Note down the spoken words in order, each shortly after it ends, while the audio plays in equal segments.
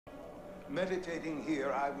Meditating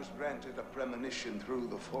here, I was granted a premonition through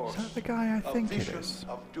the Force. Is that the guy I think it vision is?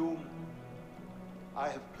 Of doom. I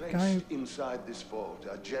have placed inside this vault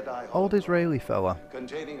a Jedi old Israeli fella.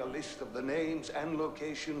 containing a list of the names and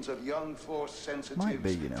locations of young Force sensitives Might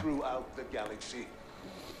be, you know. throughout the galaxy.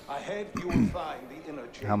 Ahead, you will find the inner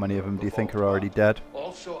chamber. How many of them do you think are vault already dead?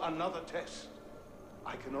 Also, another test.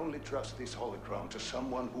 I can only trust this holocron to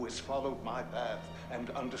someone who has followed my path and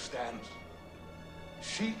understands.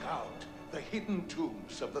 Seek out the hidden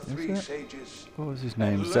tombs of the three sages. What was his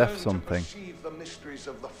name? Zeph something. Perceive the mysteries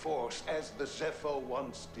of the Force as the Zepho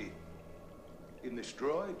once did. In this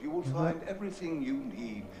droid, you will find everything you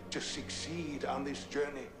need to succeed on this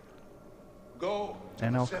journey. Go to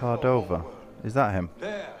NL the Zepho Cordova. homeworld. Is that him?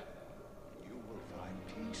 There, you will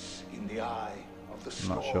find peace in the eye of the I'm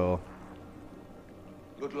storm. not sure.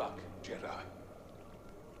 Good luck, Jedi.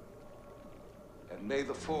 And may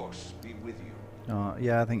the Force be with you. Oh,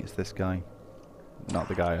 yeah, I think it's this guy. Not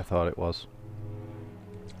the guy I thought it was.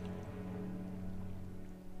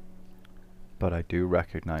 But I do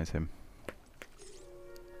recognize him.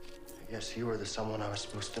 I guess you were the someone I was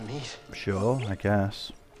supposed to meet. Sure, I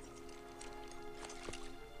guess.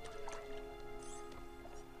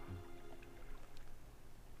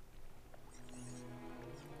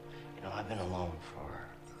 You know, I've been alone for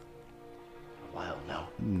a while now.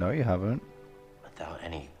 No, you haven't. Without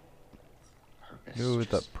any purpose. You were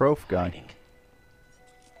with just that prof guy. hiding.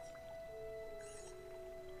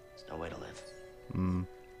 There's no way to live.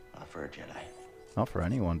 Not for a Jedi. Not for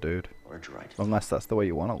anyone, dude. Or a droid. Unless that's the way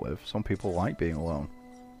you want to live. Some people like being alone.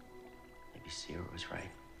 Maybe Seer was right.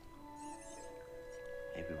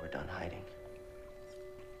 Maybe we're done hiding.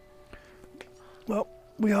 Well,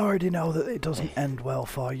 we already know that it doesn't end well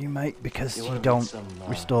for you, mate, because You you wanna meet don't some,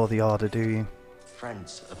 restore the order, do you?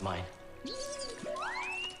 Friends of mine.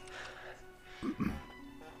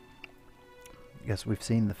 Yes, we've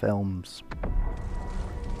seen the films.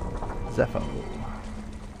 Zepho.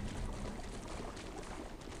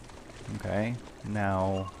 Okay,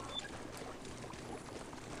 now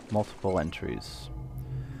multiple entries.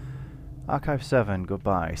 Archive 7,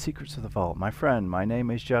 goodbye. Secrets of the Vault. My friend, my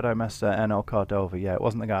name is Jedi Master NL Cordova. Yeah, it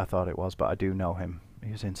wasn't the guy I thought it was, but I do know him.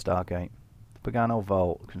 He was in Stargate. The Pagano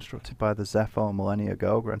Vault, constructed by the Zepho millennia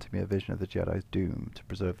ago, granted me a vision of the Jedi's doom. To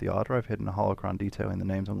preserve the Order, I've hidden a hologram detailing the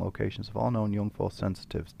names and locations of all known young Force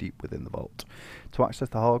sensitives deep within the vault. To access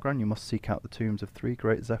the hologram, you must seek out the tombs of 3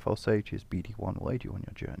 great Zepho sages. BD-1 will aid you on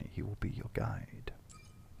your journey. He will be your guide.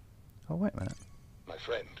 Oh, wait a minute. My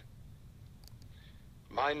friend,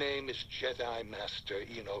 my name is Jedi Master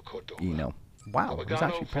Eno Cordova. Eno. Wow, The he's Pagano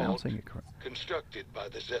actually pronouncing Vault, it correct. constructed by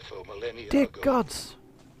the Zepho millennia Dear ago. gods!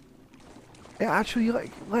 It actually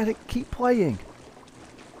let it keep playing.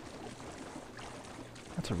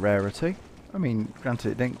 That's a rarity. I mean,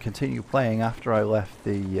 granted, it didn't continue playing after I left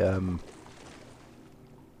the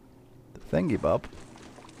thingy bob.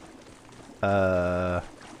 The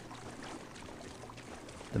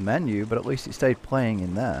menu, but at least it stayed playing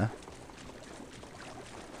in there.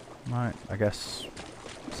 Right, I guess.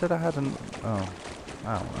 Said I hadn't. Oh,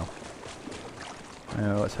 I don't know.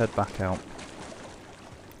 Yeah, let's head back out.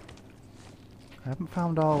 I haven't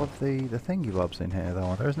found all of the thingy bobs in here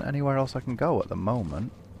though. There isn't anywhere else I can go at the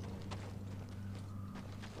moment.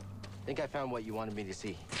 Think I found what you wanted me to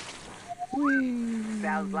see. Whee!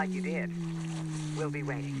 Sounds like you did. We'll be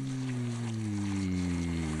waiting.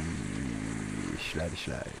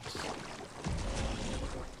 Slides.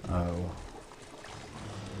 Oh.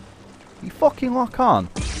 You fucking lock on.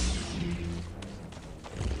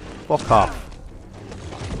 Fuck off.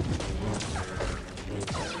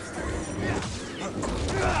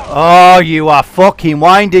 Oh, you are fucking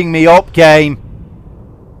winding me up, game.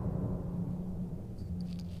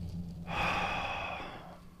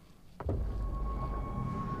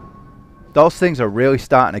 Those things are really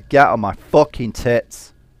starting to get on my fucking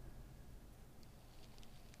tits.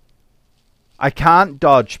 I can't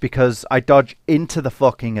dodge because I dodge into the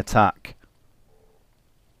fucking attack.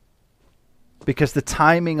 Because the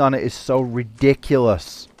timing on it is so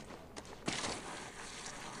ridiculous.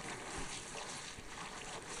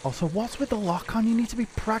 Also, what's with the lock on? You need to be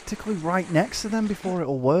practically right next to them before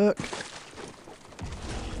it'll work.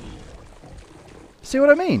 See what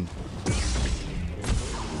I mean?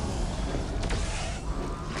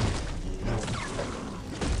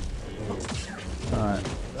 Alright,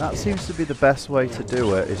 that seems to be the best way to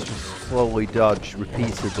do it, is just slowly dodge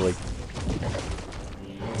repeatedly.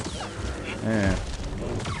 Yeah.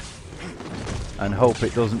 And hope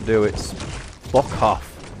it doesn't do its fuck off.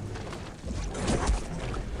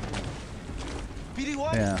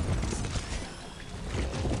 Yeah.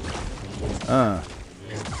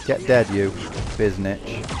 Get dead, you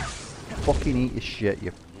biznitch. Fucking eat your shit,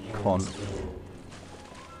 you cunt.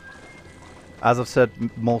 As I've said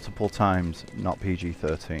multiple times, not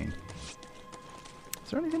PG-13. Is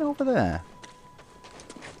there anything over there?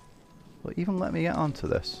 Will it even let me get onto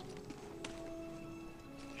this?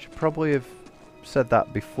 Should probably have said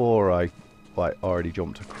that before I already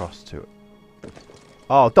jumped across to it.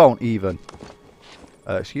 Oh, don't even.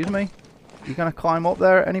 Excuse me? You gonna climb up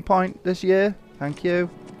there at any point this year? Thank you.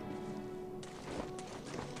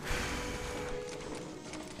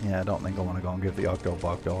 Yeah, I don't think I want to go and give the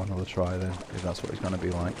Oggdo another try then, if that's what he's gonna be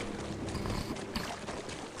like.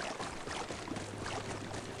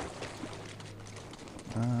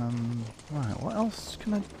 Right, what else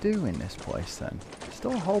can I do in this place then?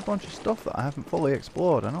 Still a whole bunch of stuff that I haven't fully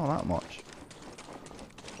explored, I know that much.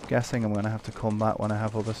 Guessing I'm gonna have to come back when I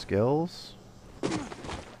have other skills.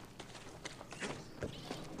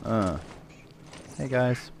 Hey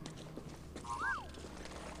guys.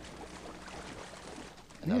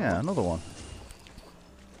 Yeah, another one.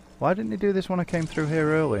 Why didn't he do this when I came through here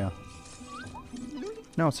earlier?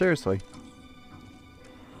 No, seriously.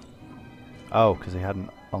 Oh, because he hadn't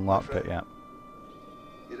unlocked it yet.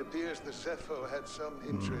 It appears the Zepho had some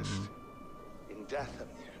interest in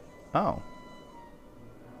Dathomir. Oh.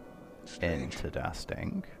 Strange.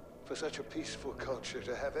 Interesting. For such a peaceful culture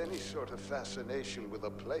to have any sort of fascination with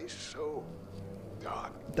a place so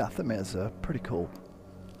dark. Dathomir's a pretty cool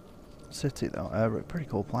city though, pretty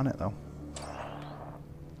cool planet though.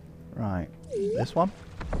 Right, this one.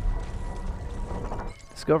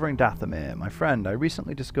 Discovering Dathomir. My friend, I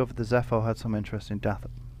recently discovered the Zepho had some interest in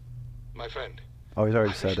Dathomir. My friend. Oh, he's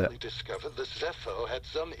already said it. I recently discovered the Zepho had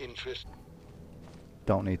some interest.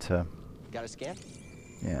 Don't need to. Got a scan?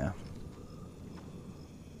 Yeah.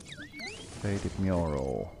 Faded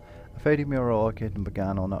mural. A faded mural located in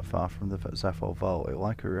Bagano, not far from the Zepho vault. It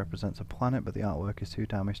likely represents a planet, but the artwork is too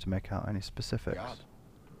damaged to make out any specifics. God.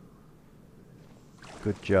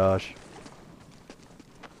 Good Josh.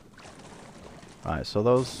 Right, so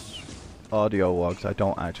those audio logs, I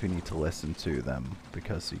don't actually need to listen to them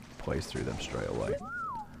because he plays through them straight away.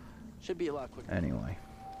 Should be a lot quicker. Anyway.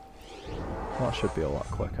 That should be a lot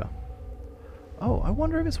quicker. Oh, I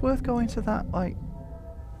wonder if it's worth going to that, like,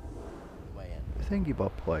 thingy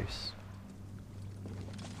bob place.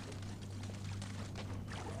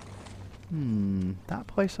 That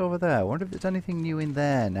place over there. I wonder if there's anything new in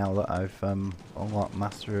there now that I've unlocked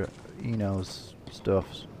Master Eno's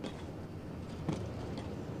stuffs.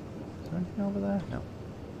 Is there anything over there? No.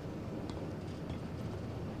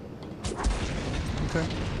 Okay.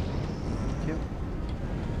 Thank you.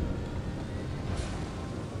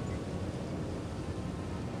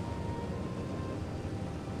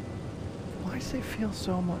 Why does it feel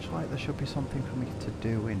so much like there should be something for me to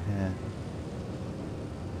do in here?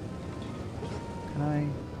 Can I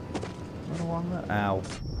run along there? Ow.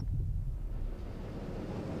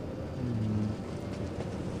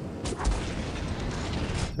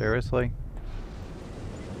 Seriously?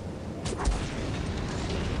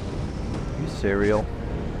 You cereal?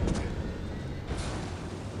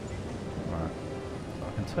 Right.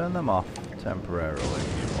 I can turn them off temporarily.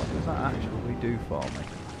 What does that actually do for me?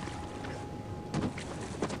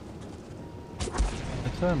 I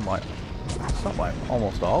turn like... It's not like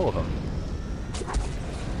almost all of them.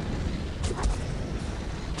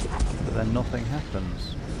 But then nothing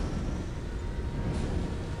happens.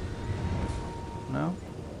 No?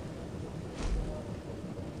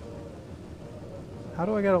 How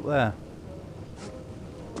do I get up there?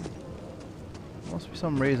 There must be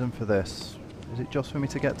some reason for this. Is it just for me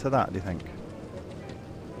to get to that, do you think?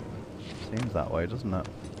 Seems that way, doesn't it?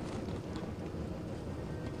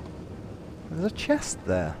 There's a chest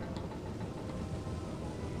there.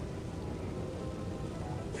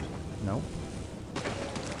 Nope.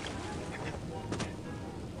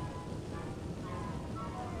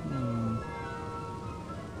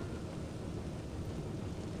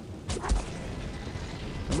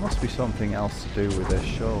 There must be something else to do with this,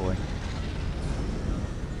 surely.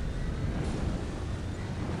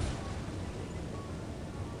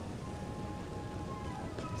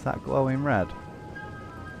 Is that glowing red?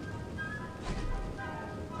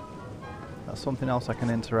 That's something else I can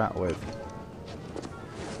interact with.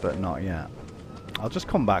 But not yet. I'll just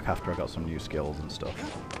come back after I got some new skills and stuff.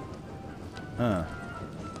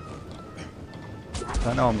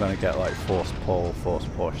 I know I'm going to get like force pull, force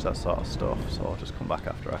push, that sort of stuff, so I'll just come back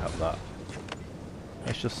after I have that.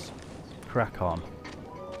 Let's just crack on.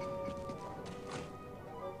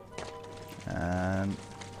 And...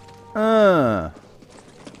 Alright,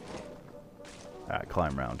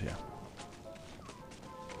 climb round here.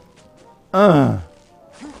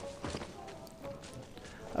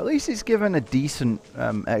 At least it's given a decent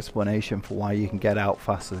explanation for why you can get out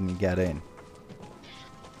faster than you get in.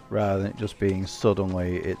 Rather than it just being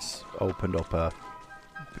suddenly it's opened up a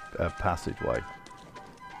passageway.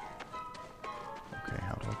 Okay,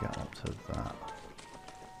 how do I get up to that?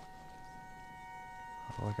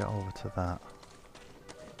 How do I get over to that?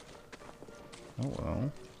 Oh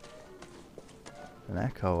well. An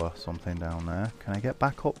echo or something down there. Can I get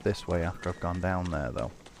back up this way after I've gone down there though?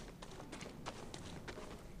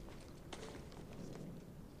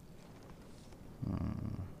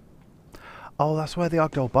 Oh, that's where the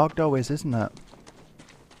Oggdo is, isn't it?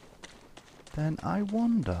 Then I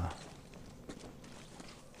wonder...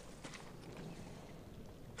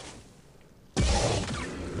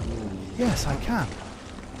 Yes, I can.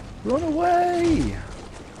 Run away!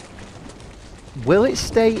 Will it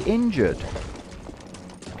stay injured?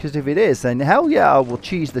 Because if it is, then hell yeah, I will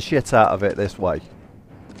cheese the shit out of it this way.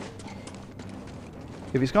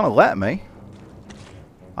 If it's going to let me,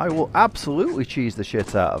 I will absolutely cheese the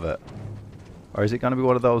shit out of it. Or is it going to be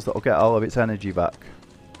one of those that will get all of its energy back?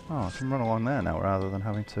 Oh, I can run along there now rather than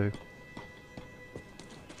having to...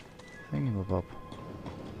 Thingamabob.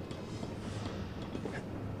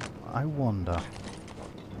 I wonder.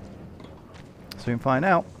 Soon find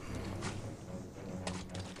out.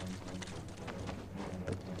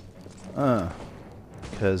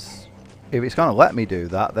 Because if it's going to let me do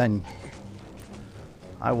that, then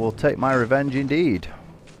I will take my revenge indeed.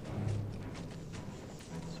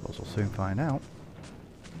 Suppose we'll soon find out.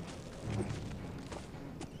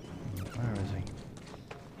 Where is he?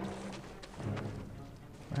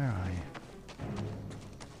 Where are you?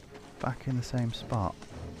 Back in the same spot.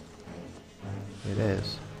 It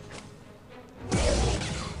is.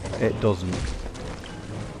 It doesn't.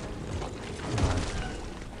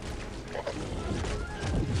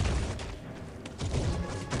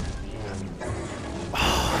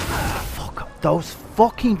 Those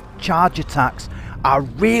fucking charge attacks are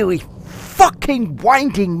really fucking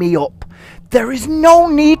winding me up. There is no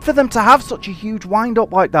need for them to have such a huge wind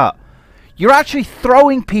up like that. You're actually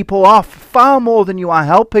throwing people off far more than you are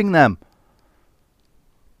helping them.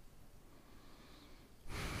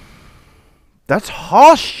 That's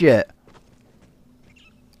horse shit.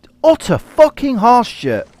 Utter fucking horse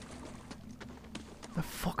shit. Where the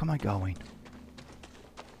fuck am I going?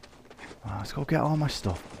 Oh, let's go get all my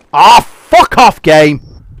stuff. Ah, fuck off, game!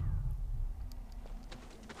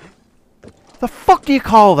 The fuck do you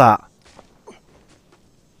call that?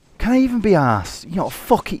 Can I even be arsed? You know,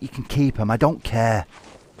 fuck it, you can keep him. I don't care.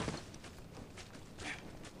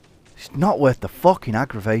 It's not worth the fucking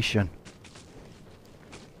aggravation.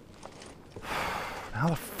 How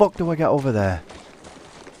the fuck do I get over there?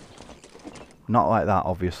 Not like that,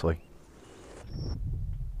 obviously.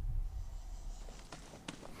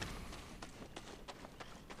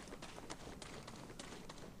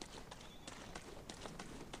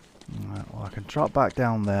 Right, well, I can drop back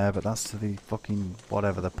down there, but that's to the fucking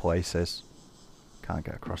whatever the place is. Can't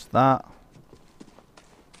get across that.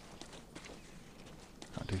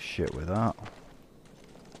 Can't do shit with that.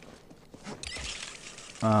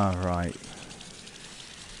 Ah, right.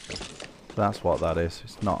 That's what that is.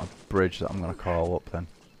 It's not a bridge that I'm going to call up then.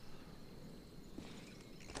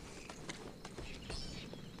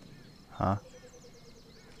 Huh?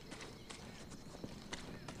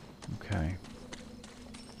 Okay.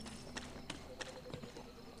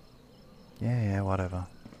 Yeah, whatever.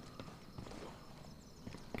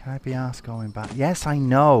 Can I be asked going back? Yes, I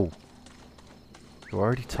know! You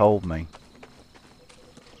already told me.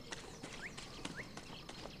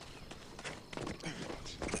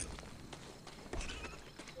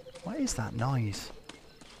 What is that noise?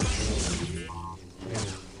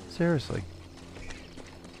 Seriously?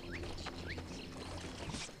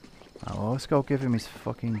 Oh, well, let's go give him his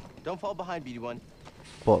fucking... Don't fall behind, BD1.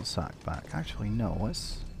 butt sack back. Actually, no,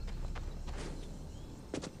 let's...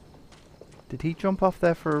 Did he jump off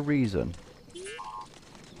there for a reason?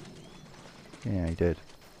 Yeah, he did.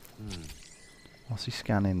 What's he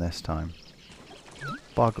scanning this time?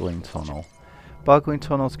 Boggling tunnel. Boggling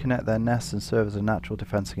tunnels connect their nests and serve as a natural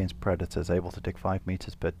defense against predators, able to dig 5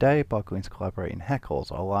 meters per day. Bogglings collaborate in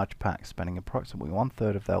heckles or large packs, spending approximately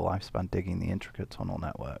 1/3 of their lifespan digging the intricate tunnel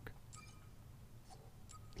network.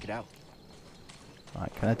 Get out.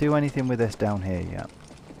 Right, can I do anything with this down here yet?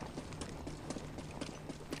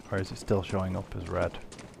 Or is it still showing up as red?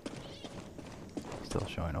 Still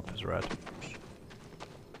showing up as red.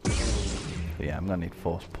 But yeah, I'm gonna need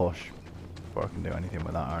force push before I can do anything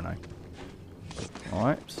with that, aren't I?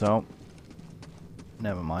 Alright, so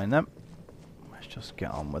never mind then. Let's just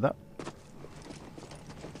get on with it.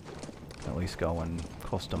 At least go and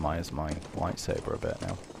customize my lightsaber a bit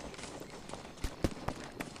now.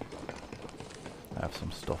 I have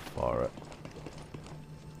some stuff for it.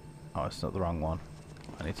 Oh, it's not the wrong one.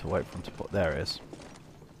 I need to wait for him to put... There it is.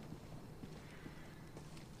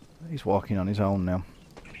 He's walking on his own now.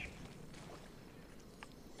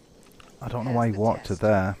 I don't know why he walked to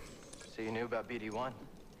there. So you knew about BD1?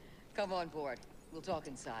 Come on board. We'll talk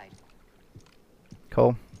inside.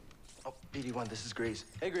 Cool. Oh, BD1, this is Grease.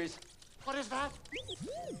 Hey, Grease. What is that?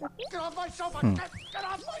 Get off my sofa! Get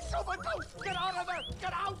off my sofa! Don't! Get out of there!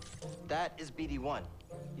 Get out! That is BD1.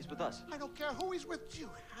 He's with us. I don't care who he's with. Do you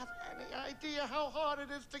have any idea how hard it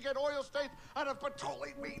is to get oil stains out of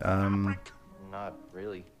petroleum fabric? Not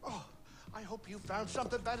really. Oh, I hope you found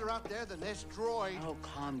something better out there than this droid. Oh,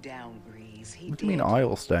 calm down, Grease. What do you mean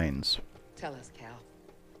oil stains? Tell us, Cal.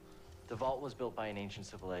 The vault was built by an ancient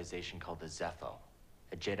civilization called the Zepho.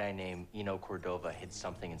 A Jedi named Eno Cordova hid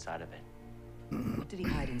something inside of it. What did he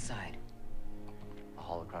hide inside? A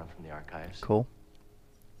holocron from the archives. Cool.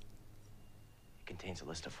 It contains a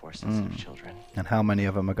list of Force-sensitive children. And how many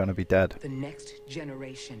of them are going to be dead? The next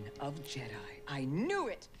generation of Jedi. I knew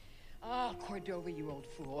it! Ah, Cordova, you old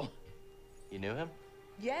fool. You knew him?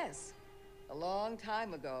 Yes, a long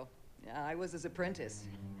time ago. I was his apprentice.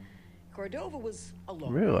 Cordova was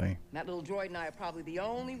alone. Really? That little droid and I are probably the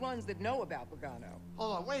only ones that know about Pagano.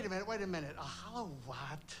 Hold on, wait a minute. A hollow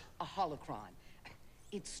what? A holocron.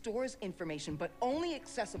 It stores information, but only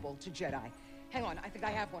accessible to Jedi. Hang on, I think I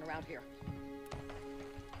have one around here.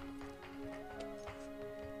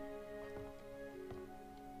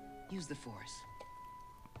 Use the Force.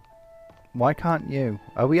 Why can't you?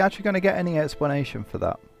 Are we actually going to get any explanation for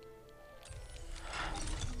that?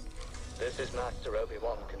 This is Master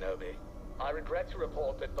Obi-Wan Kenobi. I regret to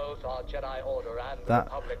report that both our Jedi Order and the That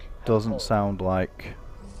Republic have doesn't fallen. sound like...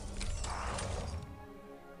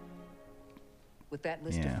 With that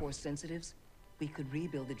list Yeah. of Force sensitives, we could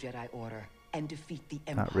rebuild the Jedi Order and defeat the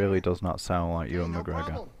Empire. That really does not sound like Hey, Ewan no McGregor.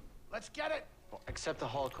 problem. Let's get it. Well, except the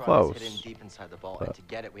holocron Close, is hidden deep inside the vault, but- and to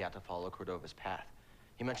get it, we have to follow Cordova's path.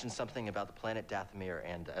 He mentioned something about the planet Dathomir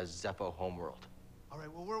and a Zepho homeworld. All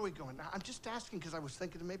right, well, where are we going? I'm just asking because I was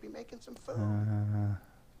thinking of maybe making some food.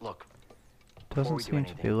 Look, before Doesn't we do seem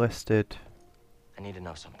to be anything, listed I need to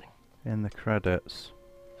know something. in the credits.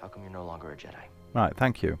 How come you're no longer a Jedi? Right,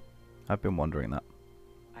 thank you. I've been wondering that.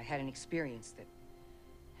 I had an experience that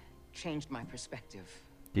changed my perspective.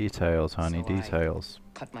 Details, honey, So I- details.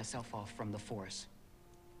 Cut myself off from the Force.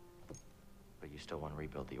 But you still want to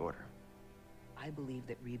rebuild the Order. I believe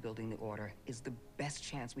that rebuilding the Order is the best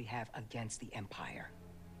chance we have against the Empire.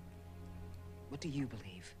 What do you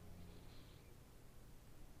believe?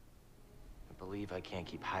 I believe I can't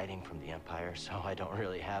keep hiding from the Empire, so I don't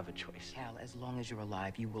really have a choice. Cal, as long as you're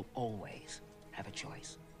alive, you will always have a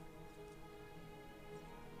choice.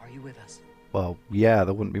 Are you with us? Well, yeah,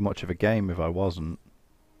 there wouldn't be much of a game if I wasn't.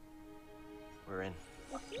 We're in.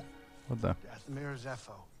 Would there? Dathomir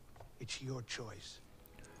Zepho. It's your choice.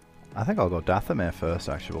 I think I'll go Dathomir first,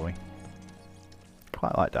 actually.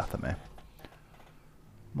 Quite like Dathomir.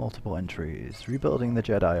 Multiple entries. Rebuilding the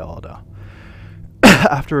Jedi Order.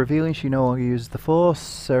 After revealing she no longer uses the Force,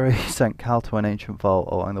 Seri sent Cal to an ancient vault.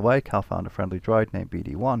 Along the way, Cal found a friendly droid named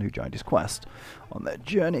BD1 who joined his quest. On their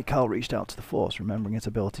journey, Cal reached out to the Force, remembering its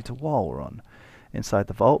ability to wall run. Inside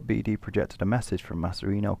the vault, BD projected a message from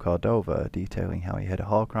Master Eno Cordova detailing how he hid a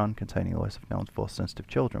holocron containing a list of known Force-sensitive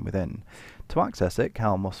children within. To access it,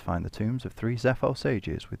 Cal must find the tombs of 3 Zepho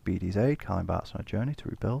sages. With BD's aid, Cal embarks on a journey to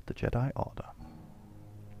rebuild the Jedi Order.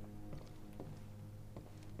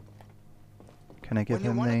 Can I give When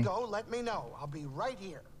you him want the... to go, let me know. I'll be right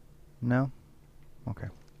here. No? Okay.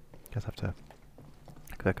 Guess I have to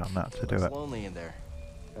click on that to do It's it. lonely in there.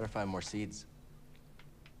 Better find more seeds.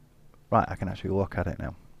 Right, I can actually look at it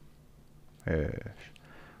now. Yes.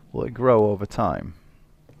 Will it grow over time?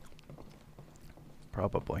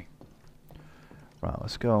 Probably. Right,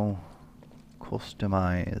 let's go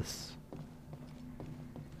customize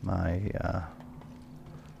my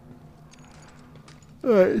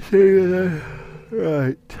right, see there.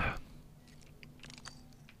 Right.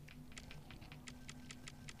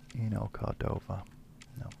 Cordova.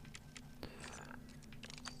 No.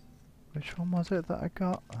 Which one was it that I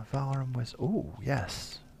got? Valor and Wisdom. Ooh,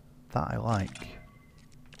 yes. That I like.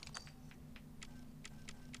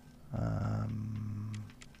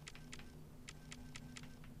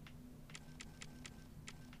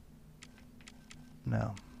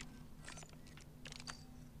 No.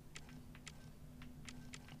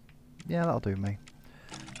 Yeah, that'll do me.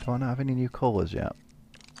 Do I not have any new colours yet?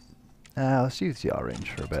 Let's use the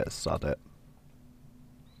orange for a bit, sod it.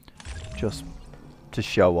 Just to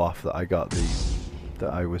show off that I got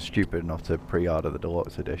that I was stupid enough to pre-order the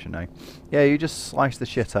deluxe edition, eh? Yeah, you just slice the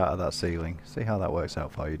shit out of that ceiling. See how that works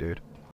out for you, dude.